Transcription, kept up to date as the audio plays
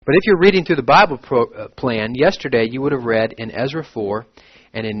But if you're reading through the Bible plan, yesterday you would have read in Ezra 4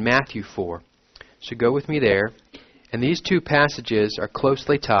 and in Matthew 4. So go with me there. And these two passages are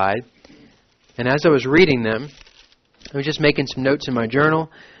closely tied. And as I was reading them, I was just making some notes in my journal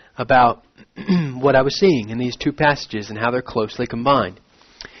about what I was seeing in these two passages and how they're closely combined.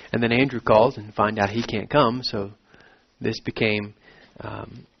 And then Andrew calls and find out he can't come, so this became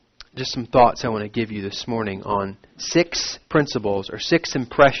just some thoughts I want to give you this morning on 6 principles or 6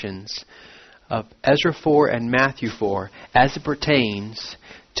 impressions of Ezra 4 and Matthew 4 as it pertains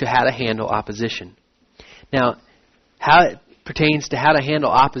to how to handle opposition. Now, how it pertains to how to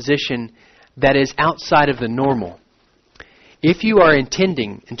handle opposition that is outside of the normal. If you are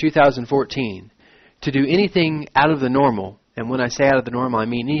intending in 2014 to do anything out of the normal, and when I say out of the normal, I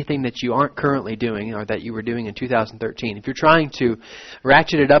mean anything that you aren't currently doing or that you were doing in 2013. If you're trying to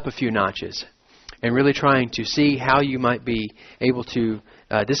ratchet it up a few notches and really trying to see how you might be able to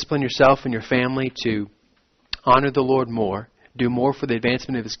discipline yourself and your family to honor the Lord more, do more for the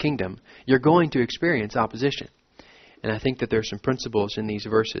advancement of His kingdom, you're going to experience opposition. And I think that there's some principles in these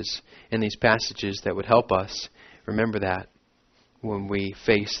verses, in these passages, that would help us remember that when we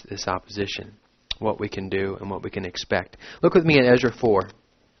face this opposition, what we can do and what we can expect. Look with me at Ezra 4.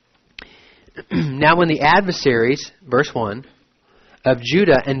 Now when the adversaries, verse 1, of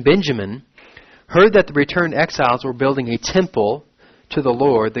Judah and Benjamin heard that the returned exiles were building a temple to the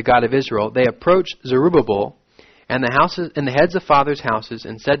Lord, the God of Israel, they approached Zerubbabel and the heads of fathers' houses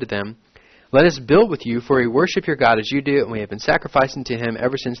and said to them, "Let us build with you, for we worship your God as you do, and we have been sacrificing to Him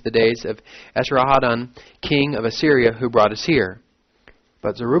ever since the days of Esarhaddon, king of Assyria, who brought us here."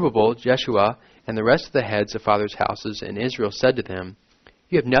 But Zerubbabel, Jeshua, and the rest of the heads of fathers' houses in Israel said to them,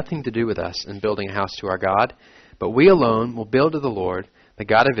 "You have nothing to do with us in building a house to our God, but we alone will build to the Lord, the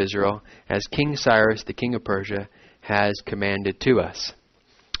God of Israel, as King Cyrus, the king of Persia, has commanded to us."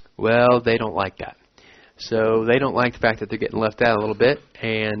 Well, they don't like that. So they don't like the fact that they're getting left out a little bit,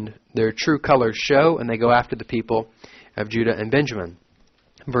 and their true colors show, and they go after the people of Judah and Benjamin.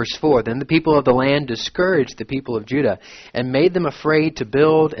 Verse 4, "Then the people of the land discouraged the people of Judah and made them afraid to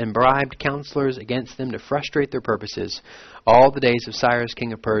build and bribed counselors against them to frustrate their purposes all the days of Cyrus,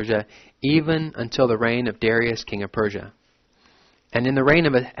 king of Persia, even until the reign of Darius, king of Persia. And in the reign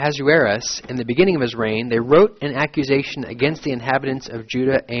of Ahasuerus, in the beginning of his reign, they wrote an accusation against the inhabitants of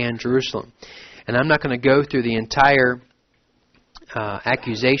Judah and Jerusalem." And I'm not going to go through the entire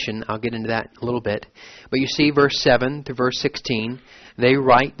accusation. I'll get into that in a little bit. But you see verse 7 to verse 16, they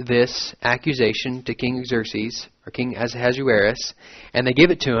write this accusation to King Xerxes, or King Ahasuerus, and they give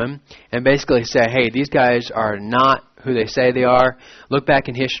it to him and basically say, hey, these guys are not who they say they are. Look back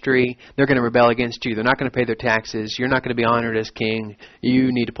in history. They're going to rebel against you. They're not going to pay their taxes. You're not going to be honored as king.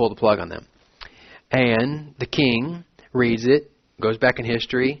 You need to pull the plug on them. And the king reads it, goes back in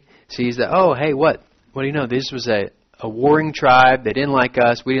history, sees that, oh, hey, what? What do you know? This was a warring tribe. They didn't like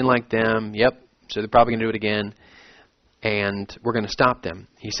us. We didn't like them. Yep. So they're probably going to do it again. And we're going to stop them.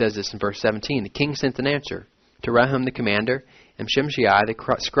 He says this in verse 17. The king sent an answer to Rehum the commander, and Shimshai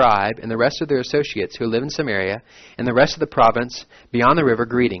the scribe, and the rest of their associates who live in Samaria, and the rest of the province beyond the river,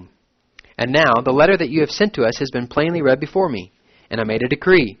 greeting. And now the letter that you have sent to us has been plainly read before me. And I made a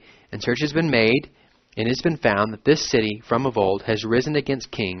decree, and search has been made, and it has been found that this city from of old has risen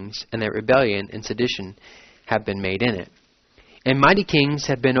against kings, and that rebellion and sedition have been made in it. And mighty kings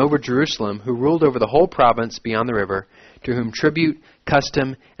have been over Jerusalem, who ruled over the whole province beyond the river, to whom tribute,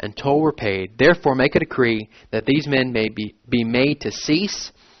 custom, and toll were paid. Therefore make a decree that these men may be made to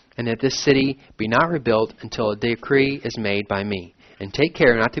cease, and that this city be not rebuilt until a decree is made by me. And take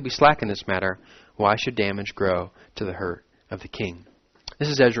care not to be slack in this matter. Why should damage grow to the hurt of the king? This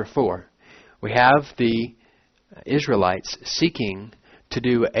is Ezra 4. We have the Israelites seeking to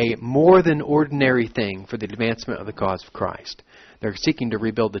do a more than ordinary thing for the advancement of the cause of Christ. They're seeking to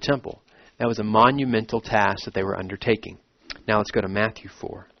rebuild the temple. That was a monumental task that they were undertaking. Now let's go to Matthew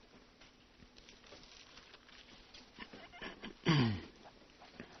 4.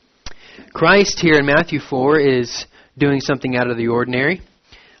 Christ here in Matthew 4 is doing something out of the ordinary.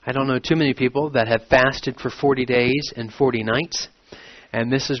 I don't know too many people that have fasted for 40 days and 40 nights.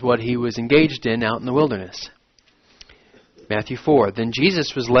 And this is what he was engaged in out in the wilderness. Matthew 4, Then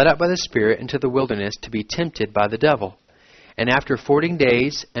Jesus was led up by the Spirit into the wilderness to be tempted by the devil. And after 40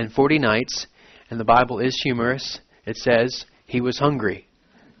 days and 40 nights, and the Bible is humorous, it says, he was hungry.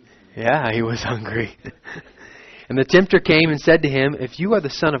 Yeah, he was hungry. And the tempter came and said to him, If you are the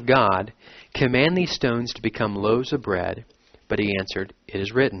Son of God, command these stones to become loaves of bread. But he answered, It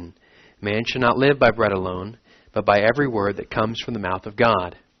is written, Man shall not live by bread alone, but by every word that comes from the mouth of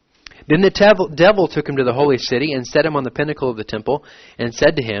God. Then the devil took him to the holy city and set him on the pinnacle of the temple and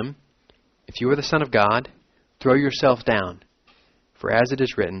said to him, "If you are the Son of God, throw yourself down. For as it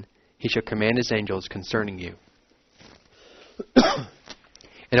is written, He shall command His angels concerning you.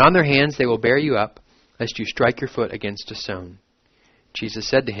 And on their hands they will bear you up, lest you strike your foot against a stone." Jesus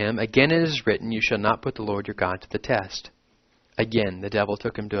said to him, "Again it is written, You shall not put the Lord your God to the test." Again the devil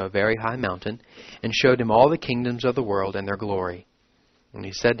took him to a very high mountain and showed him all the kingdoms of the world and their glory. And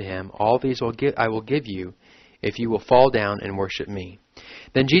he said to him, "All these I will give you, if you will fall down and worship me."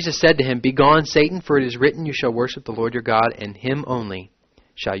 Then Jesus said to him, "Begone, Satan, for it is written, You shall worship the Lord your God, and Him only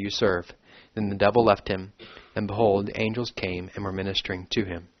shall you serve." Then the devil left him, and behold, the angels came and were ministering to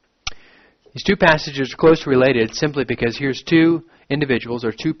him. These two passages are closely related simply because here's two individuals,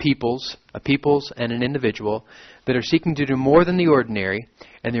 or two peoples, a peoples and an individual, that are seeking to do more than the ordinary,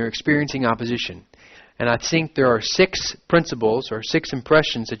 and they're experiencing opposition. And I think there are 6 principles or 6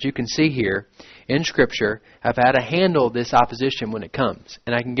 impressions that you can see here in Scripture of how to handle this opposition when it comes.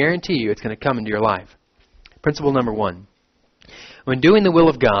 And I can guarantee you it's going to come into your life. Principle number 1. When doing the will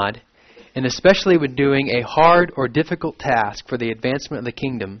of God, and especially when doing a hard or difficult task for the advancement of the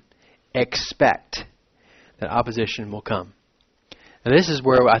kingdom, expect that opposition will come. Now this is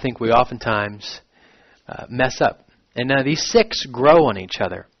where I think we oftentimes mess up. And now these 6 grow on each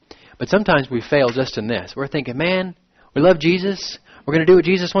other. But sometimes we fail just in this. We're thinking, man, we love Jesus. We're going to do what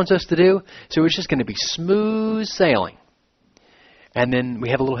Jesus wants us to do. So it's just going to be smooth sailing. And then we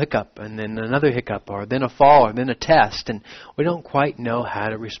have a little hiccup, and then another hiccup, or then a fall, or then a test. And we don't quite know how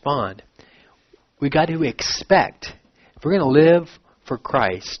to respond. We got to expect, if we're going to live for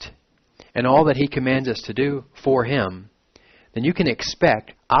Christ and all that He commands us to do for Him, then you can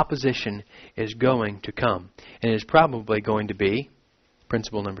expect opposition is going to come. And it is probably going to be,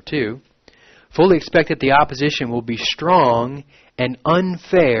 principle number 2, fully expect that the opposition will be strong and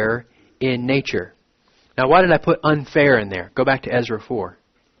unfair in nature. Now, why did I put unfair in there? Go back to Ezra 4.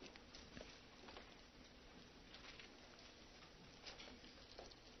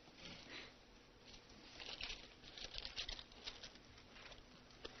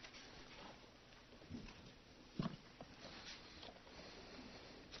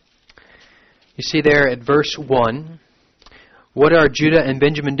 You see there at verse 1, what are Judah and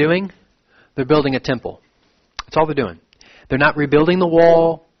Benjamin doing? They're building a temple. That's all they're doing. They're not rebuilding the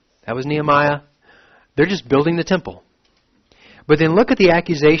wall. That was Nehemiah. They're just building the temple. But then look at the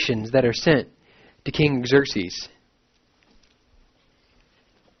accusations that are sent to King Xerxes.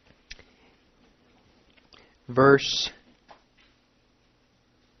 Verse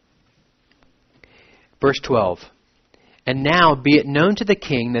 12. "And now be it known to the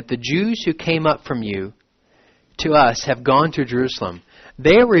king that the Jews who came up from you to us have gone to Jerusalem.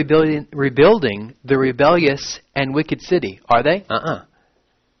 They are rebuilding the rebellious and wicked city." Are they?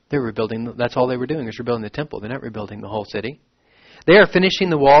 They're rebuilding. That's all they were doing, is rebuilding the temple. They're not rebuilding the whole city. They are finishing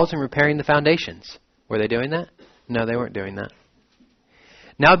the walls and repairing the foundations. Were they doing that? No, they weren't doing that.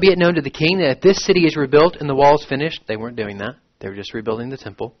 "Now be it known to the king that if this city is rebuilt and the walls finished," they weren't doing that. They were just rebuilding the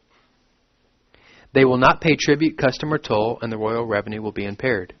temple. "They will not pay tribute, custom, or toll, and the royal revenue will be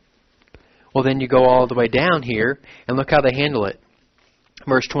impaired." Well, then you go all the way down here, and look how they handle it.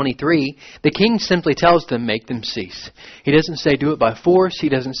 Verse 23, the king simply tells them, make them cease. He doesn't say do it by force. He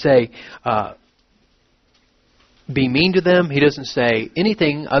doesn't say be mean to them. He doesn't say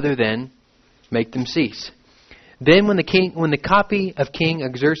anything other than make them cease. Then when the copy of King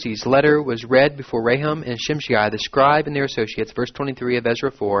Xerxes' letter was read before Rahum and Shimshai, the scribe, and their associates, verse 23 of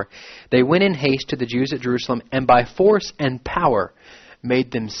Ezra 4, they went in haste to the Jews at Jerusalem, and by force and power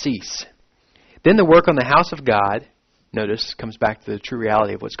made them cease. Then the work on the house of God, notice, comes back to the true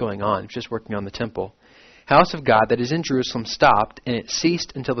reality of what's going on. It's just working on the temple. House of God that is in Jerusalem stopped, and it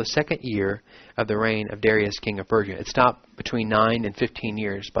ceased until the 2nd year of the reign of Darius, king of Persia. It stopped between 9 and 15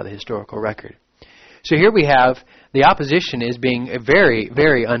 years by the historical record. So here we have the opposition is being very,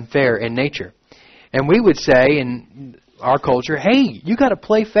 very unfair in nature. And we would say in our culture, hey, you got to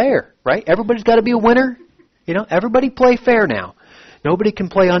play fair, right? Everybody's got to be a winner. You know, everybody play fair now. Nobody can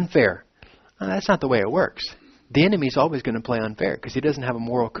play unfair. That's not the way it works. The enemy's always going to play unfair because he doesn't have a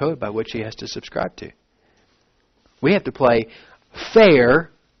moral code by which he has to subscribe to. We have to play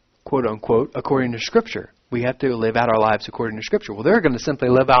fair, quote unquote, according to Scripture. We have to live out our lives according to Scripture. Well, they're going to simply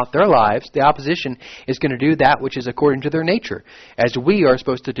live out their lives. The opposition is going to do that which is according to their nature, as we are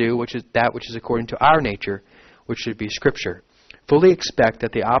supposed to do which is that which is according to our nature, which should be Scripture. Fully expect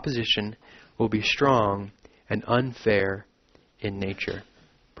that the opposition will be strong and unfair in nature.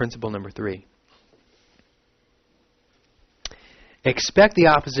 Principle number 3. Expect the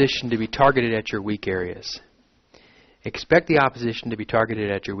opposition to be targeted at your weak areas. Expect the opposition to be targeted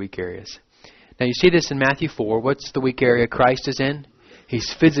at your weak areas. Now you see this in Matthew 4. What's the weak area Christ is in?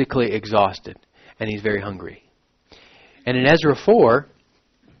 He's physically exhausted and he's very hungry. And in Ezra 4,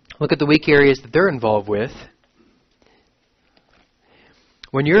 look at the weak areas that they're involved with.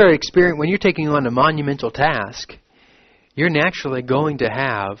 When you're taking on a monumental task, you're naturally going to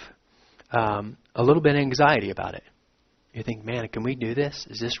have a little bit of anxiety about it. You think, man, can we do this?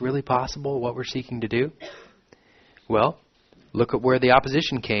 Is this really possible, what we're seeking to do? Well, look at where the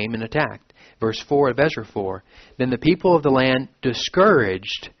opposition came and attacked. Verse 4 of Ezra 4. Then the people of the land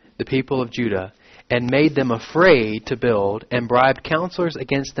discouraged the people of Judah and made them afraid to build and bribed counselors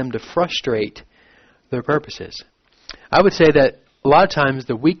against them to frustrate their purposes. I would say that a lot of times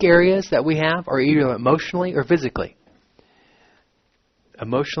the weak areas that we have are either emotionally or physically.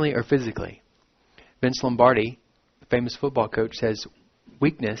 Emotionally or physically. Vince Lombardi, the famous football coach, says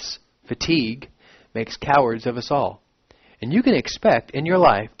weakness, fatigue, makes cowards of us all. And you can expect in your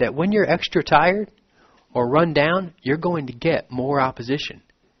life that when you're extra tired or run down, you're going to get more opposition.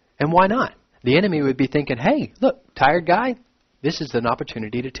 And why not? The enemy would be thinking, hey, look, tired guy, this is an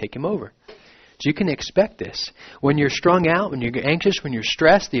opportunity to take him over. So you can expect this. When you're strung out, when you're anxious, when you're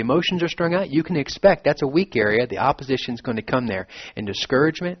stressed, the emotions are strung out, you can expect that's a weak area. The opposition's going to come there. And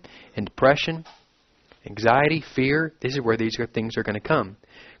discouragement and depression, anxiety, fear, this is where these things are going to come.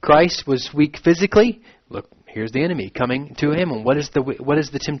 Christ was weak physically. Look, here's the enemy coming to him. And what is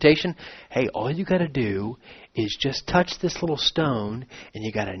the temptation? Hey, all you got to do is just touch this little stone and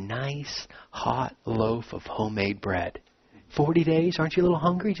you got a nice hot loaf of homemade bread. 40 days, aren't you a little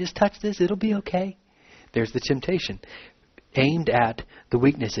hungry? Just touch this, it'll be okay. There's the temptation aimed at the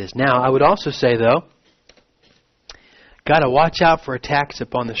weaknesses. Now, I would also say, though, got to watch out for attacks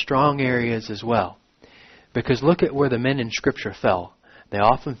upon the strong areas as well. Because look at where the men in Scripture fell. They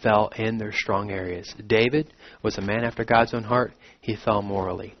often fell in their strong areas. David was a man after God's own heart. He fell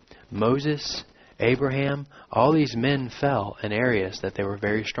morally. Moses, Abraham, all these men fell in areas that they were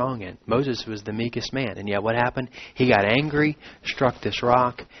very strong in. Moses was the meekest man. And yet what happened? He got angry, struck this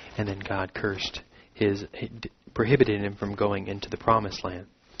rock, and then God prohibited him from going into the promised land.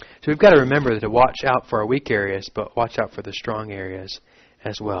 So we've got to remember to watch out for our weak areas, but watch out for the strong areas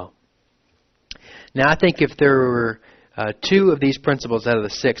as well. Now I think if there were two of these principles out of the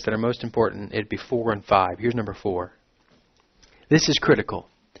 6 that are most important, it'd be 4 and 5. Here's number 4. This is critical.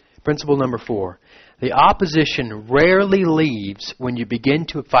 Principle number 4. The opposition rarely leaves when you begin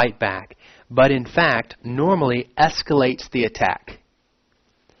to fight back, but in fact normally escalates the attack.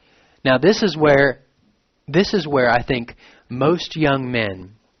 Now this is where I think most young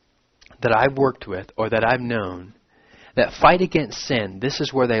men that I've worked with or that I've known that fight against sin, this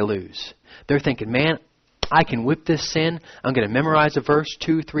is where they lose. They're thinking, man, I can whip this sin. I'm going to memorize a verse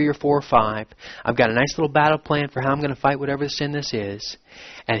 2, 3, or 4, or 5. I've got a nice little battle plan for how I'm going to fight whatever sin this is.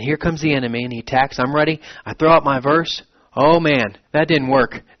 And here comes the enemy and he attacks. I'm ready. I throw out my verse. Oh man, that didn't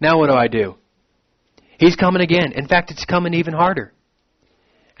work. Now what do? He's coming again. In fact, it's coming even harder.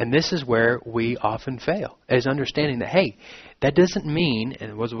 And this is where we often fail, is understanding that, hey, that doesn't mean,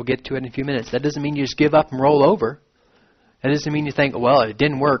 and we'll get to it in a few minutes, that doesn't mean you just give up and roll over. That doesn't mean you think, well, it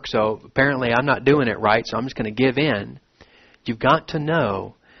didn't work, so apparently I'm not doing it right, so I'm just going to give in. You've got to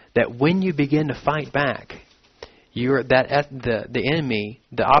know that when you begin to fight back, the enemy,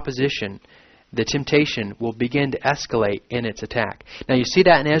 the opposition, the temptation will begin to escalate in its attack. Now you see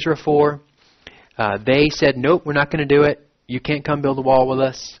that in Ezra 4. They said, nope, we're not going to do it. You can't come build a wall with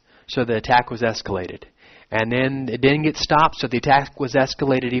us. So the attack was escalated. And then it didn't get stopped, so the attack was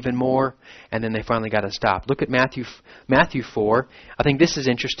escalated even more, and then they finally got it stopped. Look at Matthew 4. I think this is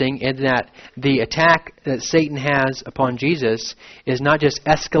interesting in that the attack that Satan has upon Jesus is not just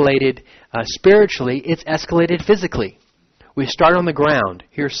escalated spiritually, it's escalated physically. We start on the ground.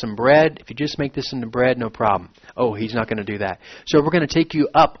 Here's some bread. If you just make this into bread, no problem. Oh, he's not going to do that. So we're going to take you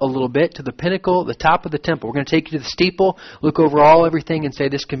up a little bit to the pinnacle, the top of the temple. We're going to take you to the steeple, look over everything and say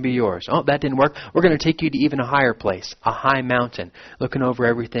this can be yours. Oh, that didn't work. We're going to take you to even a higher place, a high mountain, looking over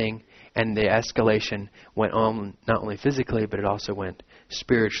everything. And the escalation went on not only physically, but it also went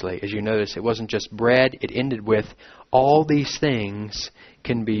spiritually. As you notice, it wasn't just bread. It ended with, all these things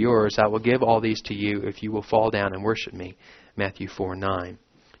can be yours. I will give all these to you if you will fall down and worship me. Matthew 4:9.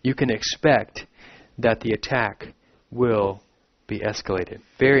 You can expect that the attack will be escalated.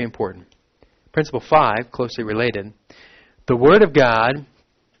 Very important. Principle 5, closely related. The Word of God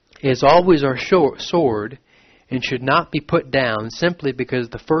is always our sword and should not be put down simply because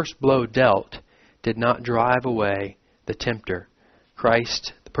the first blow dealt did not drive away the tempter.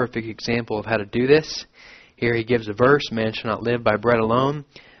 Christ, the perfect example of how to do this. Here he gives a verse, man shall not live by bread alone,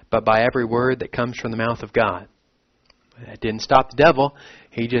 but by every word that comes from the mouth of God. It didn't stop the devil.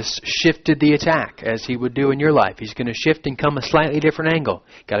 He just shifted the attack, as he would do in your life. He's going to shift and come a slightly different angle.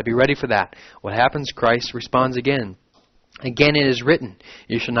 Got to be ready for that. What happens? Christ responds again. Again it is written,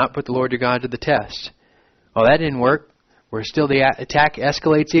 you shall not put the Lord your God to the test. Oh, that didn't work. Where still the attack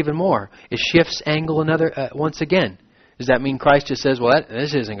escalates even more. It shifts angle once again. Does that mean Christ just says, well,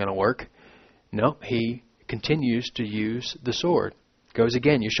 this isn't going to work? No, he continues to use the sword. Goes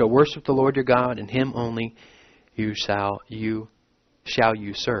again, you shall worship the Lord your God, and him only shall you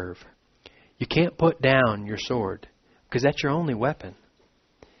serve. You can't put down your sword, because that's your only weapon.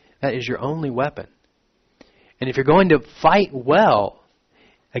 That is your only weapon. And if you're going to fight well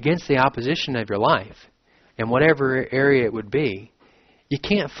against the opposition of your life, in whatever area it would be, you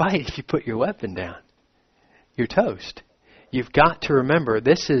can't fight if you put your weapon down. You're toast. You've got to remember,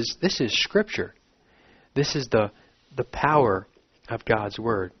 this is Scripture. This is the power of God's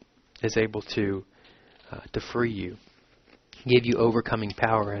Word is able to free you, give you overcoming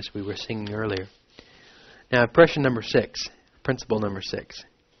power, as we were singing earlier. Now, principle number 6.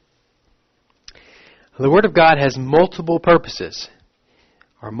 The Word of God has multiple purposes,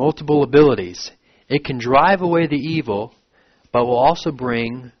 or multiple abilities. It can drive away the evil, but also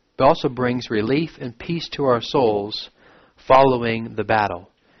brings relief and peace to our souls following the battle.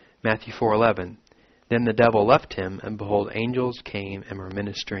 Matthew 4:11. Then the devil left him, and behold, angels came and were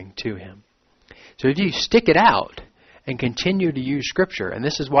ministering to him. So if you stick it out and continue to use Scripture, and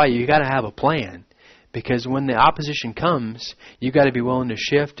this is why you got to have a plan, because when the opposition comes, you got to be willing to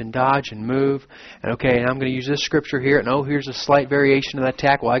shift and dodge and move. And okay, and I'm going to use this Scripture here, and here's a slight variation of that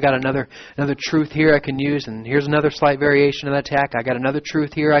attack. Well, I got another truth here I can use, and here's another slight variation of that attack. I got another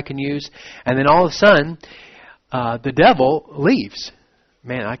truth here I can use, and then all of a sudden, the devil leaves.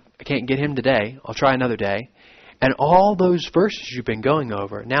 Man, I can't get him today. I'll try another day. And all those verses you've been going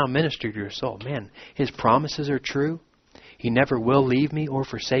over now minister to your soul. Man, his promises are true. He never will leave me or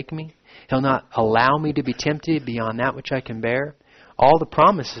forsake me. He'll not allow me to be tempted beyond that which I can bear. All the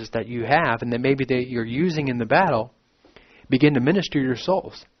promises that you have and that maybe that you're using in the battle begin to minister to your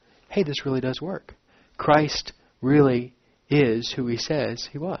souls. Hey, this really does work. Christ really is who he says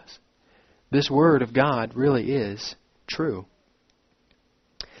he was. This Word of God really is true.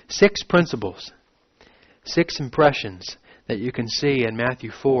 6 principles, 6 impressions that you can see in Matthew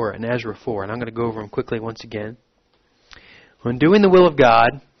 4 and Ezra 4. And I'm going to go over them quickly once again. When doing the will of God,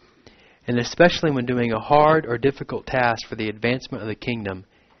 and especially when doing a hard or difficult task for the advancement of the kingdom,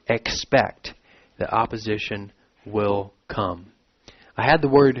 expect that opposition will come. I had the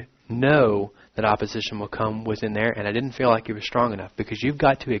word know that opposition will come was in there, and I didn't feel like it was strong enough, because you've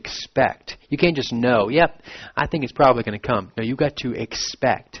got to expect. You can't just know, yep, I think it's probably going to come. No, you've got to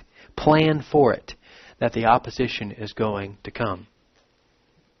expect, plan for it, that the opposition is going to come.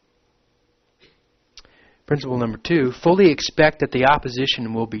 Principle number 2, fully expect that the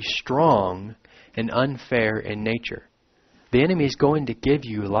opposition will be strong and unfair in nature. The enemy is going to give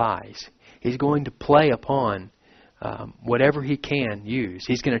you lies. He's going to play upon whatever he can use.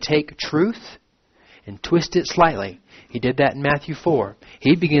 He's going to take truth and twist it slightly. He did that in Matthew 4.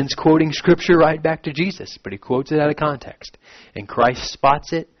 He begins quoting Scripture right back to Jesus, but he quotes it out of context. And Christ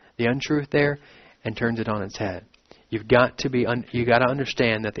spots it, the untruth there, and turns it on its head. You've got to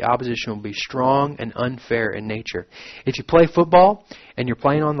understand that the opposition will be strong and unfair in nature. If you play football and you're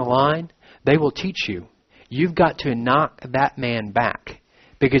playing on the line, they will teach you. You've got to knock that man back.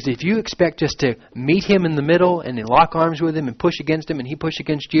 Because if you expect just to meet him in the middle and then lock arms with him and push against him and he push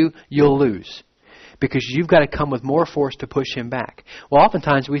against you, you'll lose. Because you've got to come with more force to push him back. Well,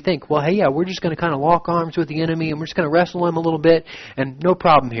 oftentimes we think, well, hey, yeah, we're just going to kind of lock arms with the enemy and we're just going to wrestle him a little bit and no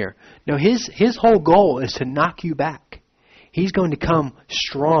problem here. No, his whole goal is to knock you back. He's going to come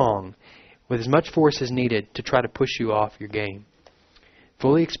strong with as much force as needed to try to push you off your game.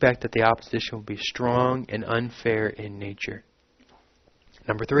 Fully expect that the opposition will be strong and unfair in nature.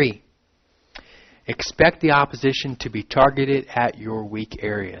 Number 3, expect the opposition to be targeted at your weak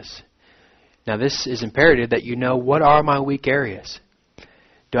areas. Now, this is imperative that you know, what are my weak areas?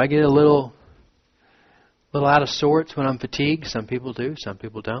 Do I get a little out of sorts when I'm fatigued? Some people do, some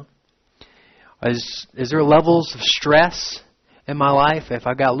people don't. Is there levels of stress in my life? If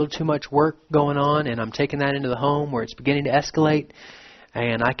I've got a little too much work going on and I'm taking that into the home where it's beginning to escalate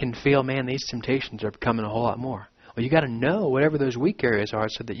and I can feel, man, these temptations are becoming a whole lot more. Well, you got to know whatever those weak areas are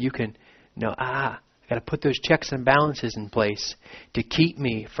so that you can know, I got to put those checks and balances in place to keep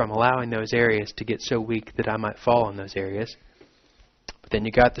me from allowing those areas to get so weak that I might fall in those areas. But then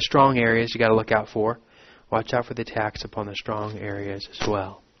you got the strong areas you got to look out for. Watch out for the attacks upon the strong areas as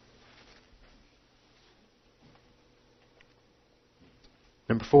well.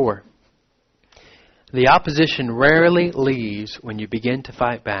 Number 4, The opposition rarely leaves when you begin to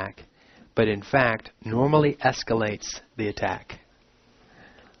fight back, but in fact normally escalates the attack.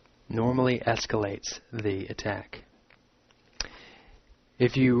 Normally escalates the attack.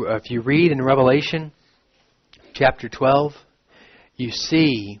 If you read in Revelation chapter 12, you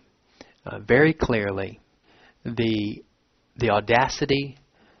see very clearly the audacity,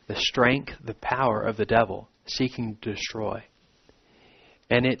 the strength, the power of the devil seeking to destroy.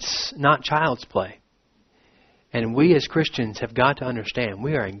 And it's not child's play. And we as Christians have got to understand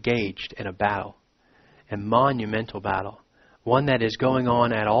we are engaged in a battle, a monumental battle, one that is going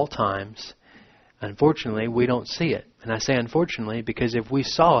on at all times. Unfortunately, we don't see it. And I say unfortunately because if we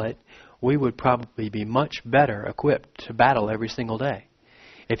saw it, we would probably be much better equipped to battle every single day.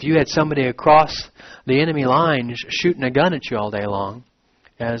 If you had somebody across the enemy line shooting a gun at you all day long,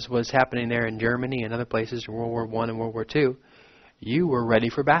 as was happening there in Germany and other places in World War I and World War II, you were ready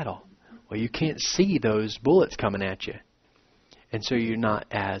for battle. Well, you can't see those bullets coming at you. And so you're not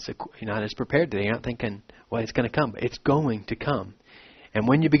as prepared today. You're not thinking, well, it's going to come. It's going to come. And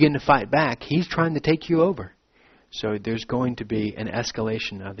when you begin to fight back, he's trying to take you over. So there's going to be an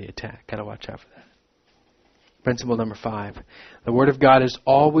escalation of the attack. Got to watch out for that. Principle number 5. The Word of God is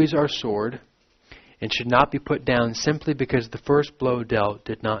always our sword and should not be put down simply because the first blow dealt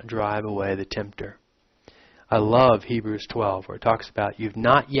did not drive away the tempter. I love Hebrews 12 where it talks about you've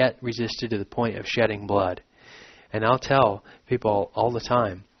not yet resisted to the point of shedding blood. And I'll tell people all the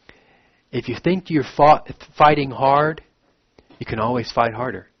time, if you think you're fighting hard, you can always fight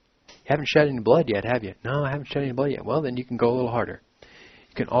harder. You haven't shed any blood yet, have you? No, I haven't shed any blood yet. Well, then you can go a little harder.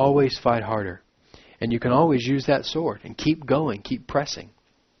 You can always fight harder. And you can always use that sword and keep going, keep pressing.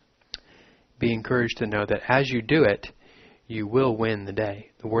 Be encouraged to know that as you do it, you will win the day.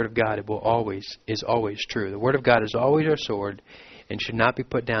 The Word of God is always true. The Word of God is always our sword and should not be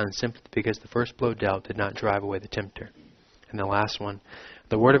put down simply because the first blow dealt did not drive away the tempter. And the last one,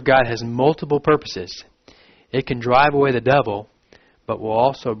 the Word of God has multiple purposes. It can drive away the devil, but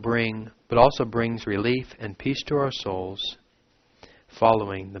also brings relief and peace to our souls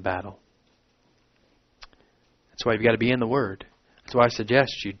following the battle. That's why you've got to be in the Word. That's why I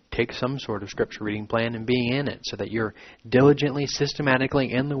suggest you take some sort of scripture reading plan and be in it so that you're diligently,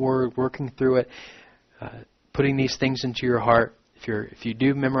 systematically in the Word, working through it, putting these things into your heart. If you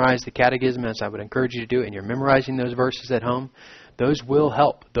do memorize the catechism, as I would encourage you to do, and you're memorizing those verses at home, those will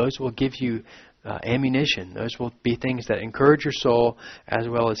help. Those will give you ammunition. Those will be things that encourage your soul as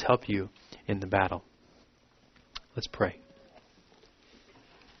well as help you in the battle. Let's pray.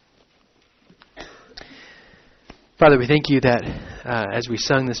 Father, we thank you that as we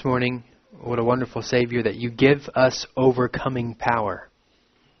sung this morning, what a wonderful Savior, that you give us overcoming power.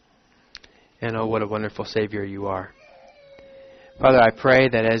 And oh, what a wonderful Savior you are. Father, I pray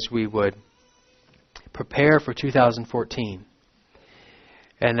that as we would prepare for 2014,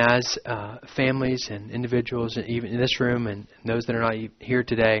 and as families and individuals, even in this room and those that are not here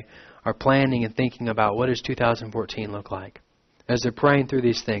today, are planning and thinking about what does 2014 look like, as they're praying through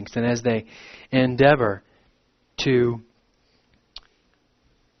these things, and as they endeavor to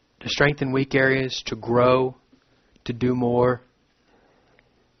strengthen weak areas, to grow, to do more,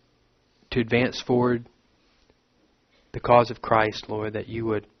 to advance forward the cause of Christ, Lord, that you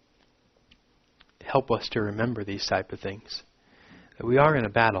would help us to remember these type of things. That we are in a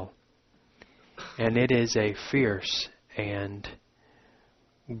battle, and it is a fierce and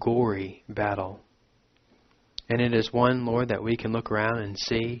gory battle. And it is one, Lord, that we can look around and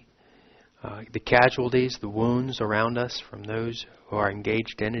see the casualties, the wounds around us from those who are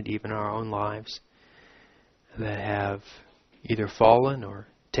engaged in it, even our own lives, that have either fallen or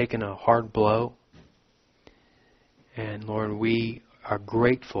taken a hard blow. And Lord, we are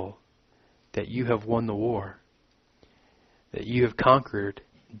grateful that you have won the war, that you have conquered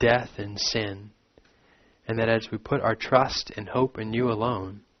death and sin, and that as we put our trust and hope in you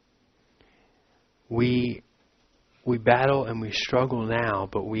alone, we battle and we struggle now,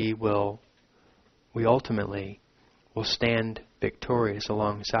 but we ultimately will stand victorious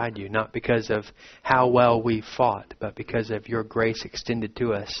alongside you, not because of how well we fought, but because of your grace extended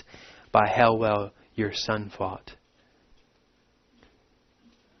to us by how well your Son fought.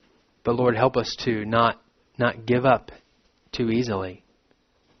 But Lord, help us to not give up too easily,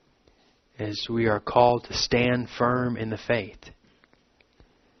 as we are called to stand firm in the faith,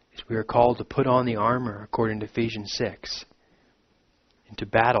 as we are called to put on the armor according to Ephesians 6, and to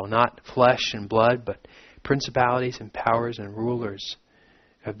battle not flesh and blood, but principalities and powers and rulers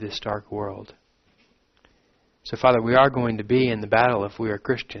of this dark world. So Father, we are going to be in the battle if we are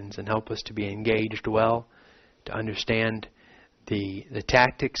Christians, and help us to be engaged well, to understand the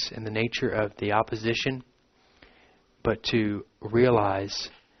tactics and the nature of the opposition, but to realize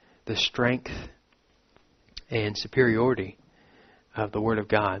the strength and superiority of the Word of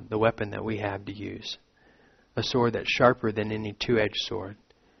God, the weapon that we have to use. A sword that's sharper than any two-edged sword,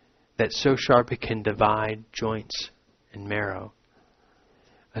 that's so sharp it can divide joints and marrow.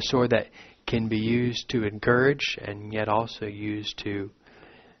 A sword that can be used to encourage and yet also used to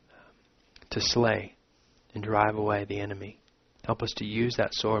slay and drive away the enemy. Help us to use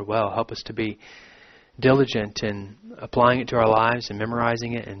that sword well. Help us to be diligent in applying it to our lives and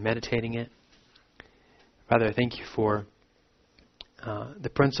memorizing it and meditating it. Father, I thank you for the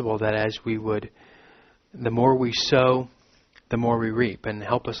principle that the more we sow, the more we reap. And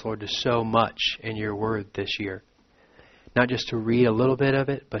help us, Lord, to sow much in your word this year. Not just to read a little bit of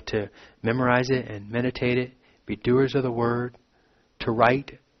it, but to memorize it and meditate it, be doers of the word, to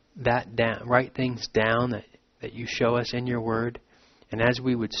write things down that you show us in your word. And as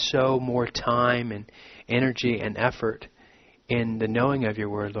we would sow more time and energy and effort in the knowing of your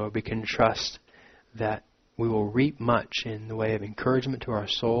word, Lord, we can trust that we will reap much in the way of encouragement to our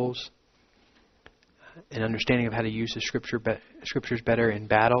souls, an understanding of how to use the scriptures better in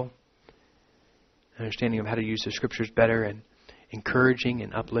battle, understanding of how to use the scriptures better in encouraging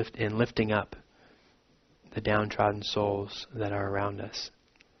and lifting up the downtrodden souls that are around us.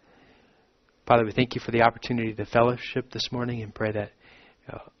 Father, we thank you for the opportunity to fellowship this morning and pray that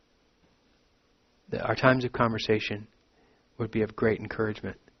our times of conversation would be of great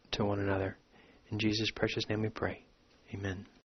encouragement to one another. In Jesus' precious name we pray. Amen.